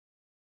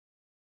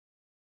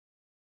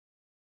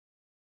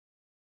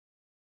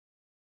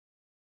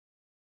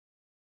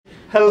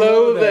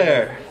Hello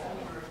there.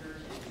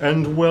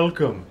 And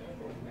welcome.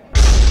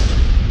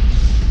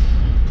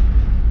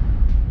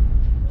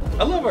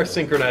 I love our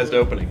synchronized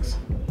openings.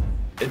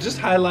 It just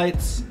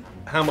highlights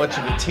how much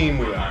of a team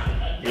we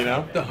are, you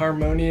know? The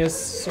harmonious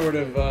sort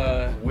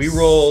of... we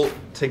roll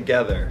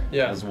together.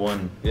 Yeah. As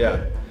one.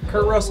 Yeah.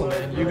 Kurt Russell,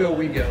 man. You go,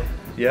 we go.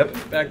 Yep.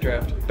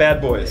 Backdraft.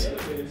 Bad boys.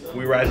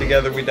 We ride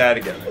together, we die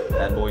together.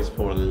 Bad boys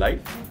for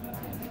life.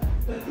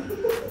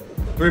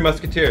 Three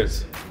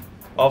Musketeers.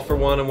 All for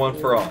one and one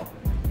for all.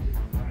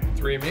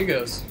 Three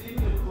amigos.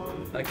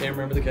 I can't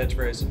remember the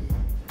catchphrase.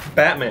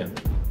 Batman.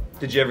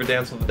 Did you ever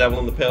dance with the devil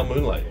in the pale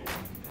moonlight?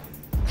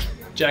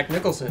 Jack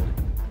Nicholson.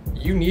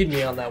 You need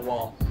me on that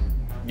wall.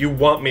 You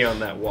want me on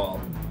that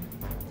wall.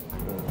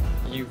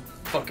 You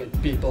fucking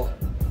people.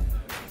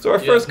 So our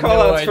first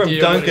call out's from What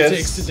it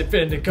takes Dunkus. to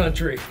defend a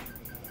country.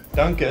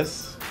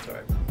 Dunkus.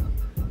 Sorry.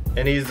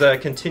 And he's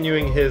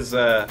continuing his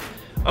I'm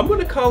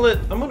gonna call it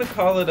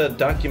a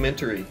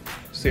documentary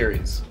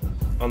series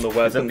on the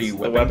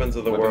weapons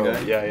of the world.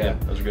 Guy? Yeah.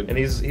 Those are good. And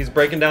he's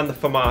breaking down the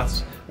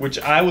FAMAS, which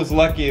I was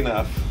lucky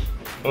enough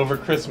over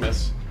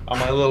Christmas on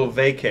my little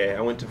vacay.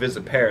 I went to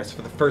visit Paris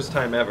for the first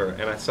time ever,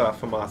 and I saw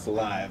FAMAS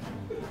live.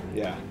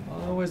 Yeah.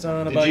 Always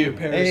on about your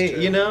Paris Hey,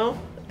 trip. you know,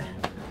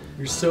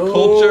 You're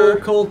so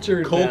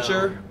cultured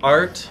now.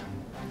 art,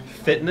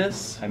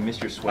 fitness. I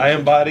miss your sweatshirt. I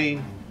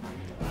embody.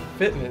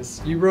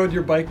 Fitness. You rode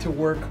your bike to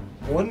work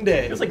one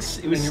day. It was like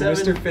and you're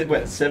Mr. Fitness.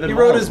 What, 7 he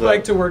miles? rode his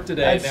bike to work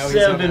today. That's Now he's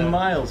on 7 a-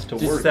 miles to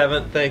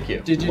work. Thank you.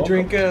 Did you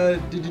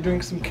Welcome.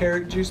 drink some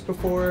carrot juice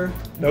before?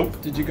 Nope.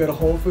 Did you go to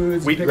Whole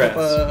Foods and pick Wheatgrass.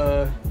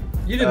 up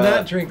you did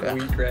not drink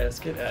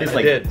wheatgrass. Get out. Tastes I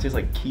like did. tastes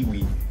like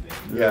kiwi.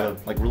 Yeah.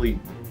 Like really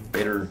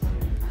bitter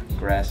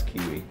grass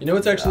kiwi. You know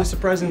what's actually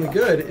surprisingly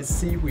good is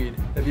seaweed.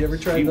 Have you ever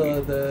tried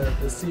the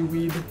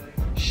seaweed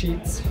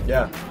sheets?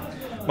 Yeah.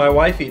 My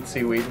wife eats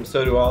seaweed, and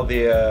so do all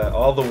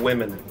the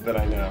women that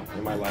I know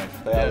in my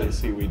life. They all eat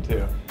seaweed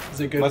too. Is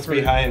it good Must for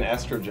be high in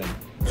estrogen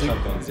or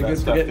something. is it That good for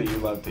stuff getting- that you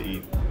love to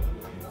eat.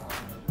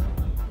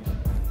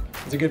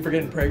 Is it good for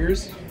getting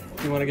preggers?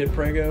 You want to get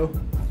prego?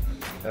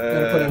 You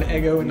want to put an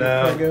eggo in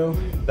your prego?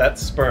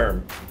 That's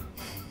sperm.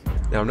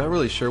 Now, I'm not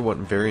really sure what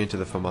variant of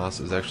the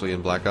FAMAS is actually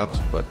in Black Ops,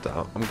 but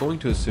I'm going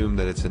to assume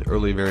that it's an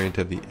early variant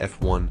of the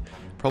F1,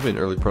 probably an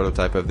early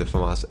prototype of the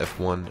FAMAS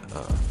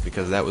F1,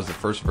 because that was the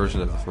first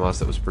version of the FAMAS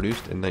that was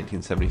produced in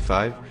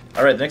 1975.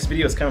 Alright, the next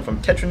video is coming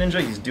from Tetra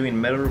Ninja. He's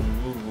doing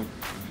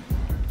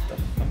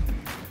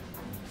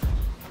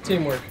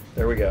Teamwork.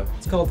 There we go.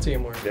 It's called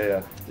teamwork.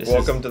 Yeah. This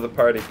Welcome is- to the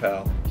party,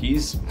 pal.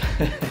 He's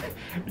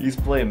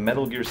playing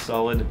Metal Gear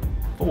Solid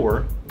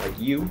 4, like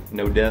you.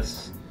 No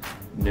deaths,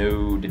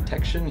 no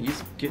detection.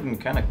 He's getting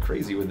kind of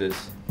crazy with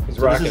this. He's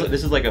So rocking.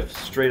 this is like a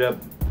straight up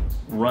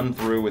run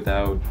through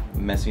without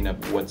messing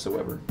up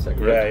whatsoever. Is that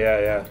correct?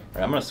 Yeah. Alright,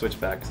 I'm gonna switch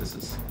back because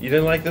this is. You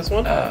didn't like this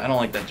one? I don't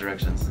like that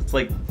direction. It's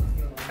like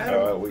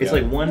We it's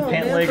got like one No,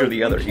 pant man, leg or but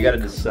the other. You gotta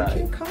decide.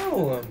 You can't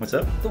coddle him. What's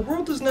up? The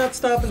world does not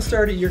stop and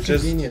start at your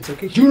Just- convenience,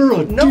 okay? You're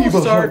a no,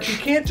 diva, Sarge, Hutch. you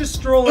can't just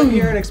stroll in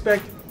here and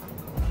expect...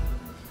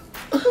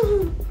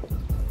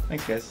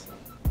 Thanks, guys.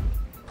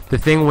 The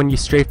thing when you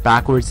strafe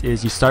backwards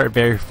is you start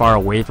very far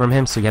away from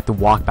him, so you have to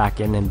walk back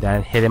in and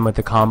then hit him with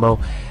the combo.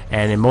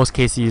 And in most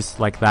cases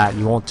like that,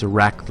 you won't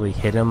directly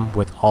hit him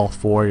with all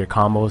four of your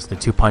combos, the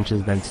 2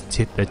 punches, then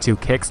the 2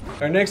 kicks.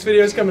 Our next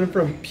video is coming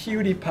from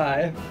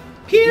PewDiePie.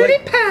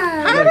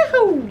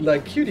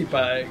 Like Cutie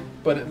Pie,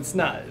 but it's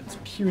not. It's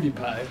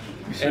PewDiePie,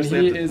 and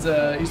he is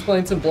he's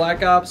playing some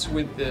Black Ops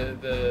with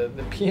the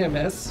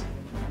PMS.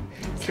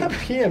 It's not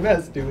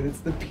PMS, dude. It's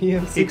the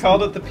PM60. He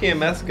called it the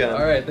PMS gun.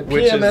 All right, the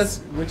PMS,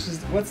 which is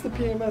what's the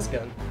PMS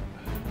gun?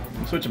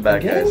 I'm switching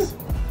back, Again? guys.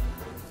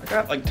 I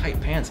got like tight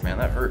pants, man.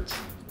 That hurts.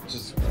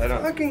 I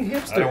don't Fucking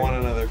hipster. I don't want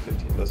another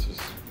 15. Let's just.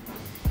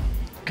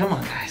 Come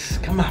on, guys.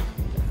 Come on.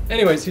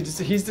 Anyways,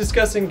 he's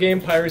discussing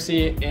game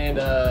piracy, and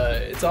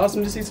it's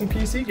awesome to see some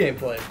PC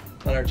gameplay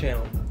on our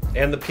channel.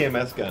 And the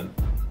PMS gun.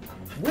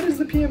 What is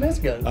the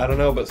PMS gun? I don't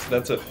know, but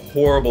that's a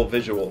horrible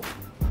visual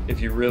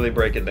if you really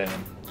break it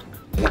down.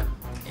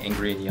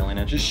 Angry and yelling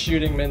at you. Just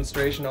shooting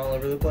menstruation all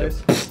over the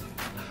place.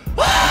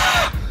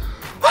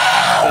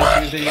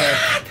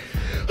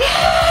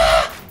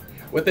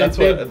 What That's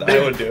what I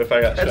would do if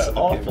I got That's shot.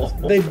 awful.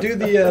 They do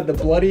the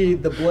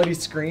bloody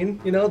screen,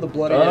 you know, the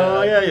bloody.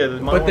 Oh yeah.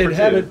 The Modern But they'd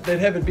Warfare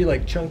have 2. it be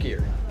like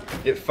chunkier.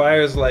 It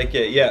fires like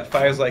it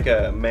fires like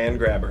a man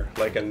grabber,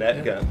 like a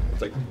net gun.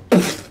 It's like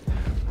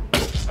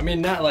I mean,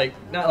 not like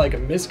a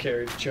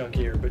miscarriage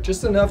chunkier, but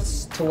just enough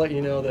to let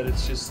you know that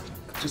it's just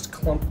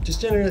clump,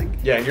 just generally.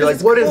 yeah, and you're like,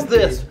 it's what is clumpy.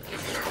 this?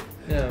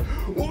 Yeah.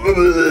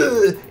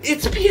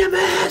 It's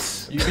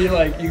PMS. You'd be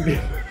like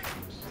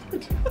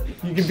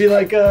You could be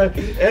like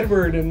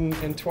Edward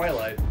in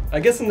Twilight. I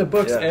guess in the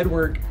books, Yeah.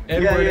 Edward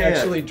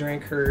actually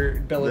drank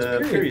her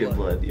Bella's period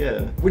blood.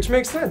 Yeah. Which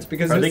makes sense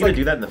because Are it's they gonna like,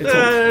 do that in the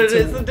it's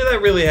film? Did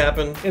that really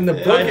happen? In the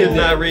I book, did it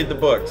not did. read the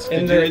books.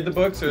 In Did the- you read the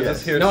books, or is Yes.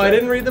 this hearsay? No, I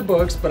didn't read the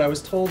books, but I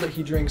was told that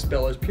he drinks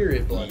Bella's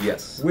period blood.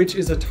 Yes. Which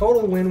is a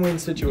total win-win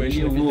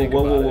situation if you think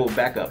Whoa, about whoa, it.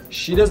 back up.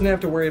 She doesn't have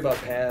to worry about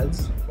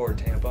pads or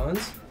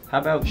tampons. How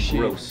about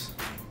gross?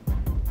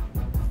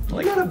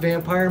 You're not a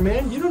vampire,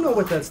 man. You don't know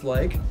what that's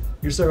like.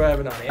 You're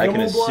surviving on I animal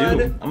can assume.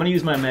 blood. I'm gonna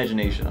use my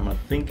imagination. I'm gonna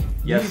think.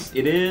 Yes,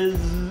 it is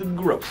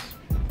gross.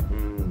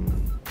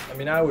 I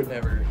mean, I would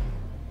never.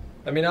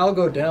 I mean, I'll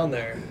go down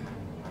there.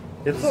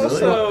 It's As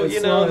also, long- you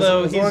as know, long as-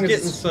 though, as he's long as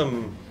getting it's-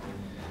 some.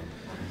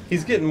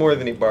 He's getting more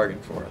than he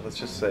bargained for. Let's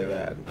just say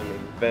that. I mean,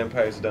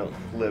 vampires don't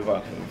live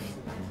off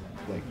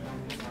of like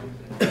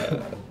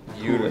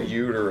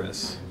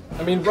uterus,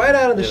 I mean, right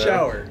out of the You know?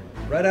 shower.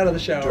 Right out of the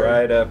shower.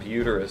 dried up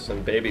uterus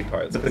and baby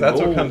parts. But 'Cause the that's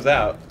goal- what comes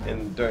out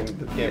during the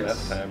PMS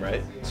Yes. time,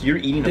 right? So you're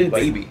eating a It's-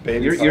 baby.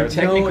 baby You're parts.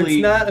 No, technically.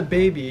 it's not a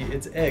baby.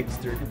 It's eggs.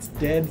 It's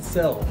dead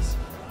cells.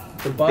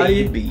 The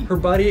body, Baby. her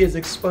body is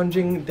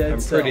expunging dead I'm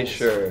cells. pretty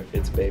sure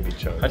it's baby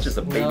chunks. That's just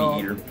a baby No.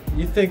 eater.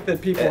 You think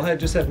that people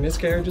just have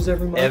miscarriages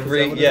every month? Is that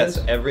what it is?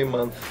 Every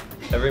month,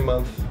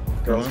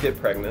 girls Mhm. get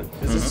pregnant,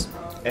 Is this?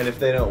 and if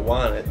they don't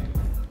want it,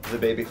 the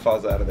baby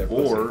falls out of their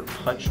pussy. Or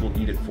Hutch will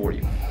eat it for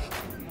you.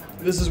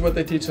 This is what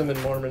they teach them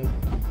in Mormon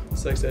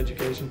sex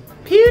education.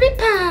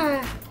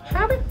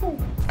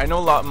 I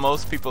know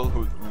most people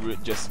who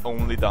just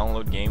only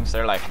download games.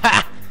 They're like,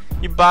 ha!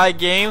 You buy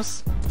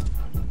games?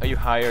 Are you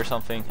high or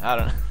something? I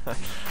don't know.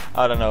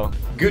 I don't know.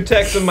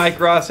 Gutex and Mike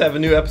Ross have a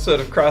new episode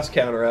of Cross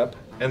Counter up,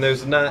 and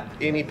there's not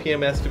any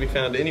PMS to be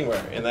found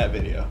anywhere in that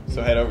video.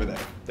 So head over there.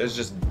 There's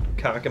just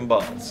cock and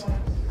balls.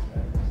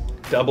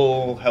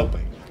 Double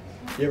helping.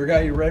 You ever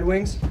got your Red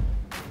Wings?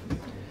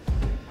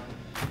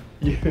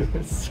 You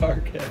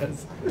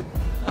sarcasm.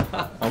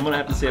 I'm gonna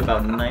have to say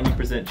about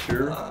 90%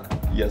 sure.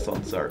 Yes,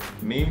 on Sark.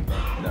 Me?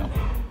 No.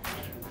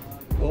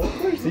 Well, of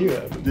course you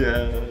have.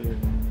 Yeah.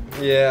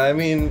 Yeah, I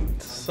mean,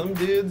 some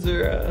dudes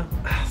are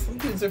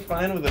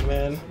fine with it,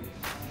 man.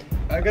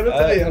 I gotta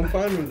tell you, I'm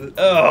fine with it.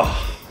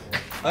 Oh,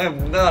 I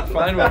am not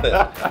fine with it.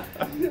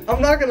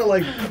 I'm not gonna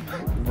like.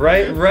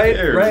 Right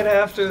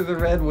after the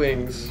Red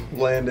Wings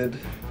landed,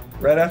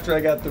 right after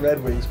I got the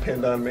Red Wings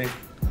pinned on me,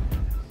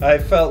 I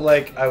felt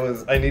like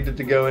I needed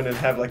to go in and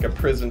have like a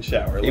prison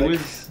shower. It Like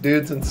was-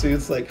 dudes in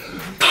suits like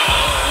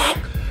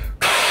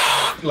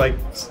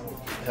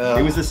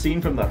It was a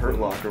scene from The Hurt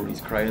Locker when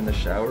he's crying in the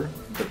shower,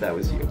 but that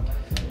was you.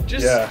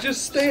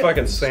 Just stay.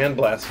 fucking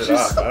sandblasted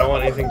off. I don't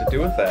want anything to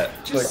do with that.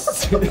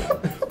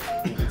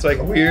 It's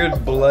like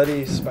weird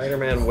bloody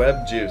Spider-Man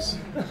web juice.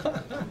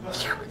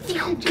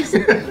 All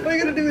you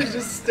gotta do is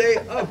just stay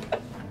up.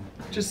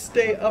 Just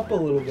stay up a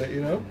little bit,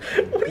 you know?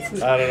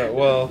 I don't know.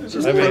 Well,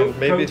 Just I mean, pro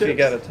maybe if you tips.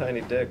 got a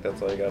tiny dick,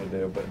 that's all you got to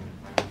do. But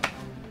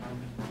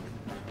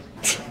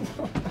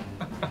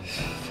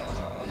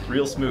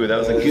Real smooth. That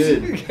was a We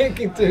good. can't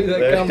continue that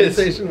There is-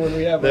 conversation when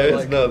we have there's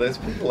like. there's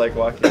people like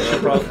walking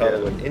around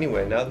Hollywood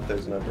anyway. Now that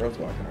there's no girls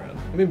walking around,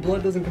 I mean,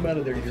 blood doesn't come out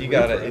of their. if you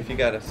urethra.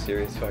 got a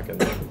serious fucking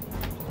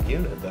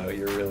unit though,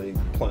 you're really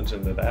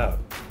plunging it out.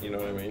 You know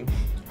what I mean?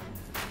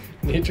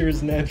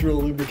 Nature's natural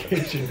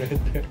lubrication right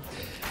there.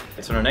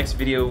 So in our next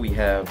video, we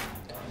have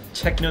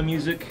Techno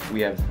music.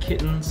 We have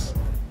Kittens.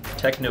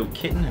 Techno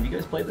Kitten. Have you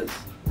guys played this?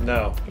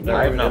 No,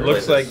 I have not it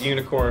looks played like this.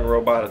 Unicorn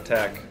Robot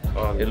Attack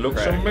on It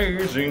looks crack.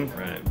 amazing.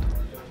 Right.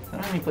 I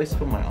don't have any place to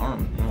put my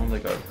arm. You know,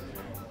 like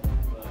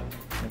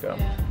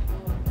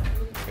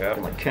Yeah.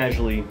 like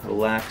casually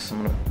relax.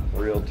 I'm gonna.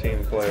 Real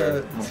team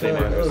player.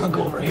 I'll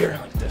go over here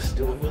like this.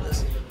 Do it with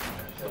this.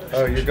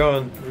 Oh, you're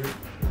going.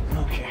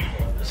 Okay.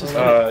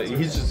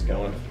 He's just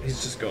going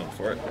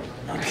for it.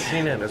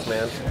 C-Nanners,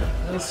 man.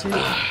 Let's see.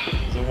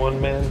 He's a one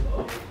man.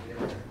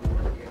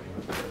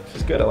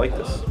 She's good. I like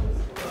this.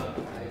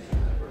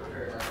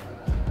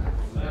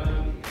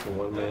 It's a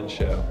one man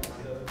show.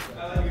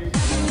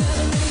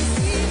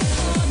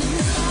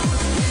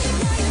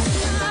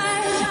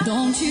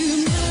 Don't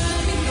you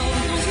let me go,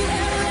 don't you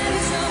ever let me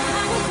show. I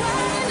will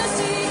cry when I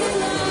see you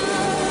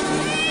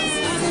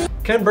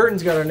love. Ken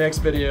Burton's got our next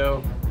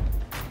video,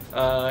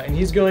 and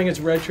he's going as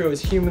retro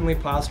as humanly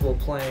possible,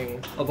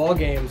 playing of all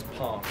games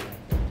Pong.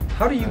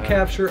 How do you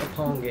capture a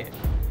Pong game?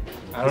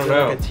 I don't Is there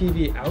know. like a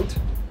TV out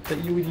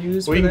that you would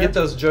use? Well, for you can that? get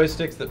those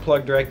joysticks that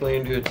plug directly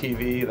into a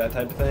TV, that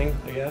type of thing,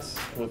 I guess,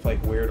 with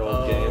like weird old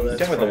Oh, games. that's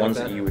Talking about the right. ones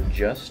that you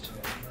adjust.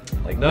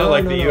 Like No, No,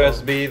 like no, the no.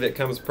 USB that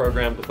comes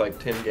programmed with like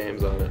 10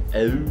 games on it.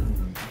 Oh.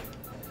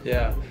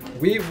 Yeah,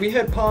 we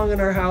had Pong in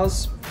our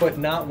house, but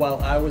not while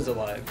I was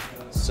alive.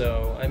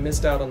 So I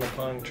missed out on the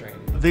Pong train.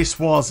 This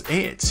was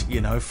it, you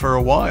know, for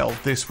a while.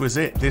 This was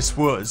it. This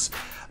was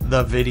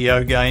the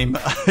video game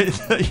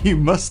that you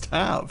must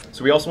have.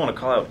 So we also want to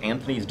call out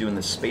Anthony's doing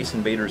the Space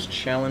Invaders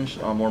challenge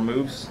on more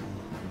moves.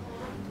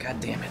 God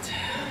damn it.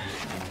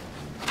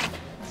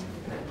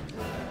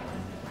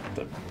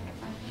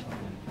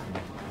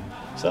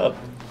 What's up?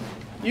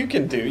 You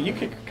can,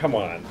 come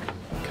on.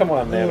 Come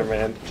on, Nanner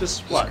Man.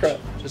 Just watch. watch.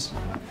 Just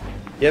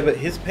Yeah, but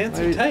his pants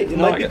are tight. It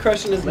No, might I be got-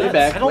 crushing his lay nuts.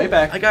 back. I don't, Lay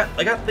back. I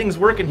got things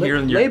working here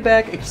and lay you're.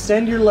 back,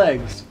 extend your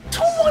legs.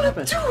 Don't want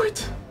to do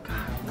it.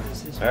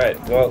 All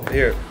right, well,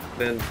 here,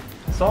 then.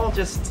 It's all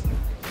just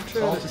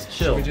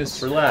chill. we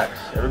just- relax.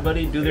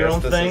 Everybody do their guess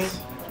own this thing. is-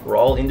 We're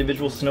all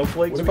individual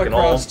snowflakes. What if we I can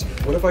all. crossed?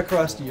 What if I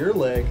crossed your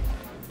leg?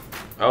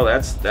 Oh,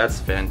 that's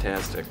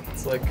fantastic.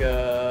 It's like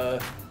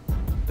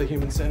the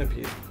human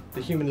centipede,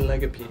 the human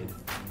legipede.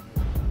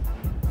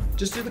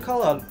 Just do the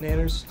call out,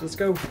 Nanners. Let's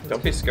go.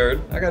 Don't be scared.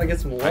 I gotta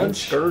get some I'm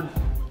lunch. scared.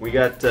 We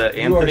got You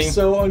Anthony. are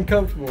so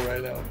uncomfortable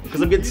right now.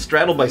 Because I'm getting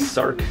straddled by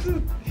Sark.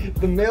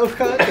 The male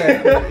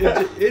contact,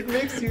 it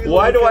makes you.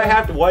 Why like, do I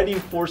have to? Why do you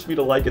force me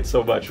to like it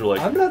so much? You're like,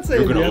 I'm not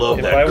saying you're gonna you love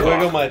have If that I cock.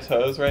 wiggle my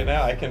toes right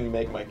now, I can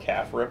make my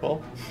calf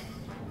ripple,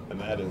 and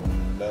that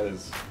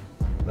is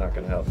not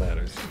gonna help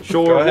matters. Go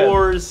Shore ahead.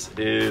 Wars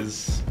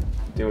is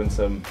doing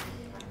some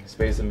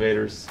Space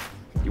Invaders.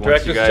 He wants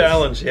Director's you guys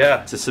challenge,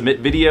 yeah. to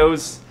submit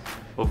videos.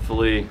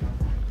 Hopefully,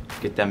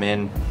 get them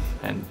in.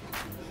 And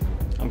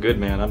I'm good,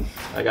 man.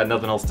 I got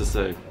nothing else to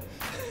say.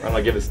 I'm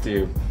gonna give this to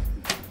you.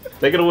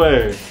 Take it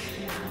away.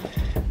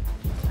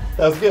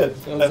 That was good.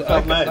 That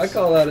felt nice. I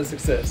call that a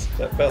success.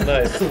 That felt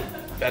nice.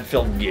 That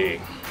felt gay.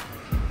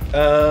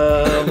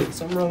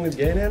 Something wrong with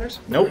gay Nanners?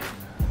 Nope.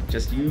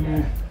 Just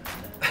you.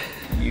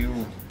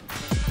 You.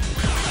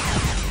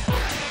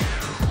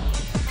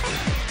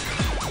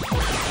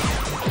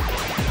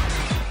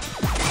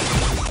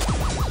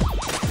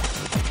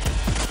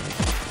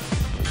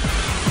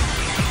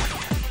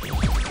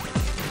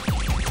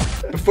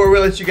 Before we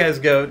let you guys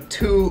go,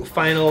 2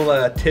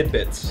 final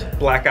tidbits,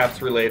 Black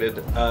Ops related.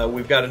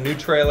 We've got a new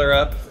trailer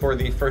up for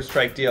the First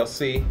Strike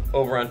DLC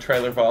over on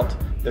Trailer Vault.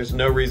 There's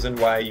no reason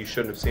why you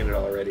shouldn't have seen it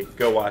already.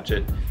 Go watch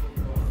it.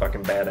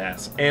 Fucking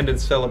badass. And in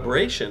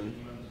celebration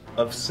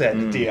of said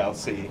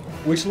DLC,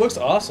 Which looks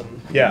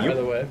awesome. Yeah. By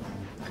the way.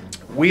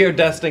 we are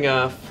dusting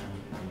off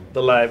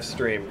the live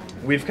stream.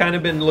 We've kind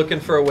of been looking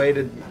for a way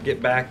to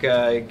get back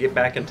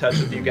in touch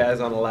with you guys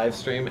on a live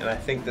stream, and I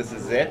think this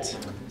is it.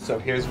 So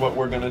here's what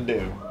we're gonna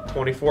do.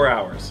 24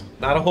 hours.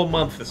 Not a whole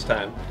month this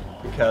time,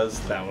 because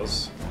that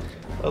was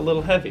a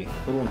little heavy.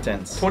 A little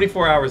intense.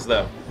 24 hours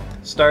though.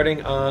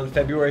 Starting on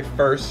February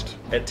 1st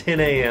at 10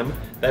 a.m.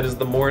 That is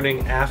the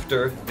morning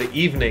after the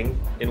evening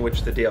in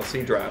which the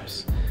DLC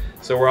drops.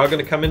 So we're all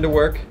gonna come into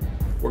work.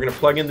 We're gonna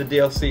plug in the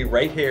DLC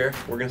right here.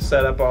 We're gonna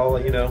set up all,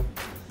 you know,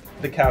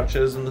 the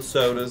couches and the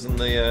sodas and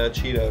the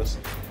Cheetos.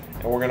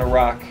 And we're gonna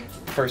rock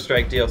First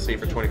Strike DLC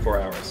for 24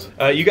 hours.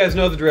 You guys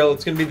know the drill.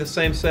 It's going to be the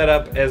same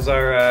setup as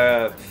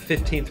our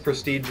 15th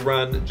Prestige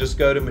run. Just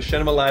go to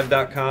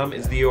machinimalive.com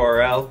is the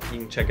URL.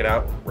 You can check it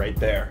out right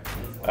there.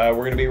 We're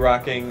going to be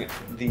rocking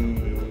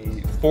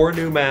the 4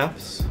 new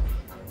maps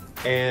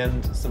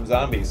and some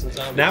zombies.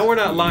 Now we're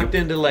not locked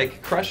into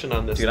like crushing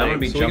on this Dude, thing, I'm gonna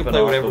be so we can jumping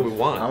play off whatever of, we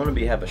want. I'm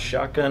gonna have a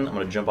shotgun. I'm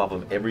gonna jump off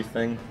of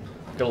everything.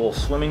 Got a little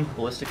swimming,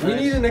 ballistic We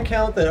knives. need an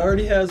account that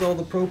already has all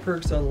the pro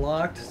perks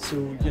unlocked, so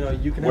you know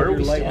you can Where have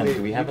do your we stand? lightweight.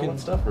 Do we have all that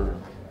stuff, or?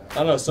 I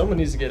don't know. Someone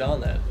needs to get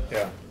on that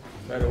Yeah,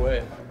 right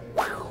away.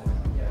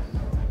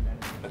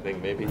 I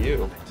think maybe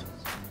you.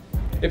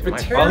 If a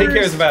terrorist, All he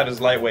cares about is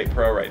lightweight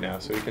pro right now,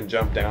 so he can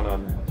jump down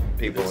on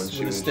people and With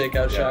shoot. a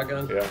stakeout Yeah,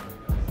 shotgun? Yeah.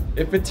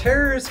 If a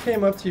terrorist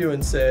came up to you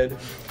and said,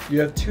 "You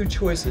have 2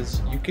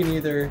 choices. You can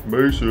either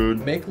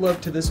Mason. make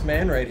love to this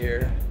man right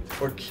here,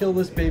 or kill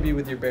this baby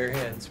with your bare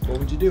hands," what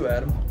would you do,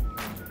 Adam?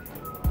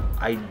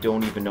 I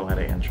don't even know how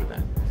to answer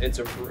that.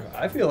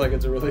 I feel like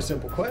it's a really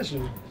simple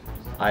question.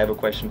 I have a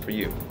question for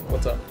you.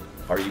 What's up?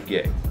 Are you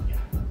gay?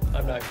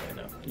 I'm not gay,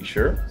 no. You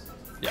sure?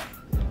 Yeah.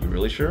 You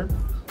really sure?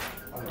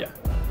 Yeah.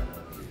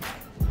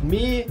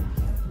 Me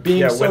being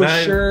Yeah, so when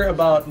I- sure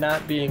about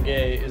not being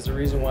gay is the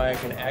reason why I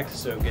can act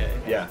so gay.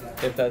 Yeah.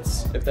 If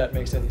that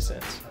makes any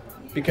sense.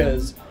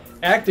 Because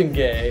acting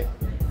gay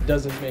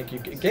doesn't make you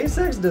gay. Gay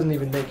sex doesn't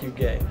even make you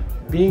gay.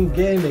 Being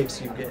gay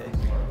makes you gay.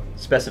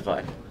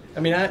 Specify. I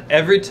mean,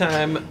 Every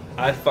time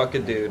I fuck a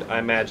dude, I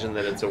imagine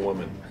that it's a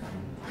woman.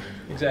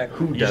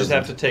 exactly. You just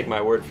have to take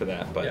my word for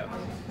that, but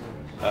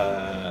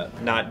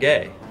not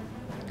gay.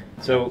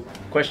 So,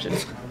 question.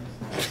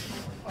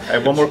 I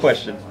have one more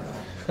question.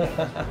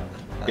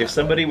 If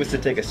somebody was to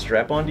take a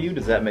strap onto you,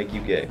 does that make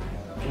you gay?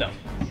 No.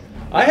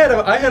 I had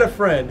a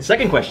friend.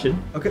 Second question.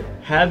 Okay.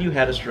 Have you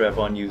had a strap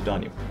on used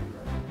on you?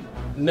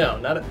 No,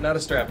 not a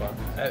strap on.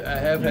 I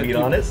have had. Be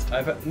people- honest?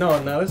 No,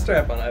 not a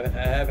strap on. I've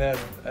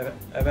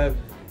had.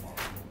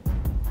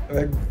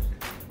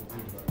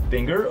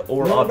 Finger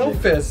or No, object? no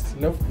fist.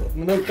 No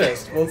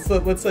fist.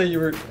 Let's say you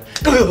were.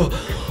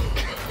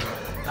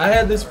 I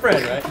had this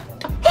friend, right?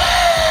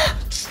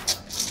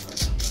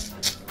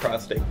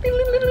 Prostate.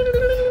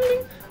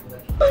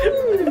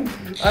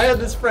 I had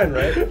this friend,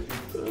 right?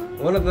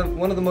 One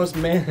of the most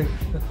man.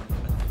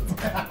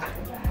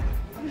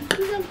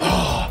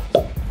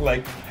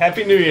 Like,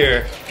 Happy New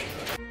Year.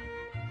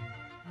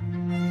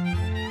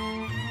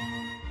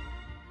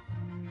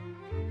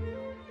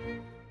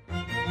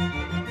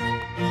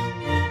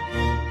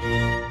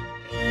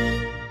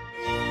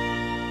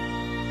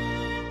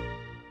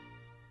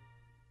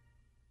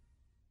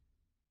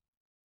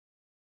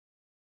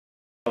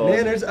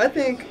 Nanners, I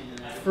think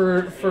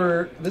for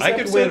this I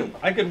could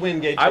episode, win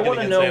gay chicken I want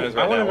to against know. Santa's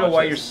right I want to now. know Watch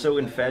why this. you're so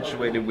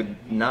infatuated with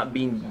not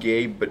being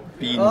gay but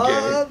being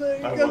Oh, gay. there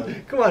you I go.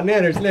 won. Come on,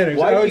 Nanners.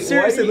 Why I would do you-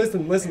 seriously why do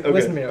you- listen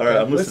Okay, to me. all right,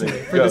 I'm Listen listening. to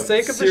me. For Go. the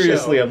sake of the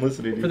Seriously, show, I'm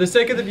listening to you. For the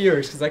sake of the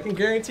viewers, because I can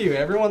guarantee you,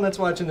 everyone that's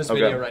watching this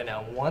Okay. video right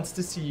now wants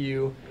to see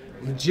you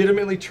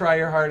legitimately try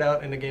your heart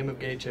out in a game of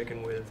gay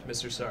chicken with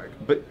Mr. Sark.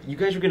 But you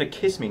guys are gonna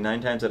kiss me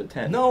 9 times out of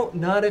 10. No,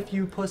 not if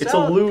you puss It's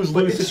out. a lose-lose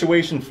But it's-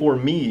 situation for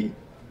me.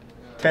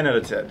 10 out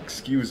of 10.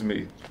 Excuse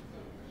me.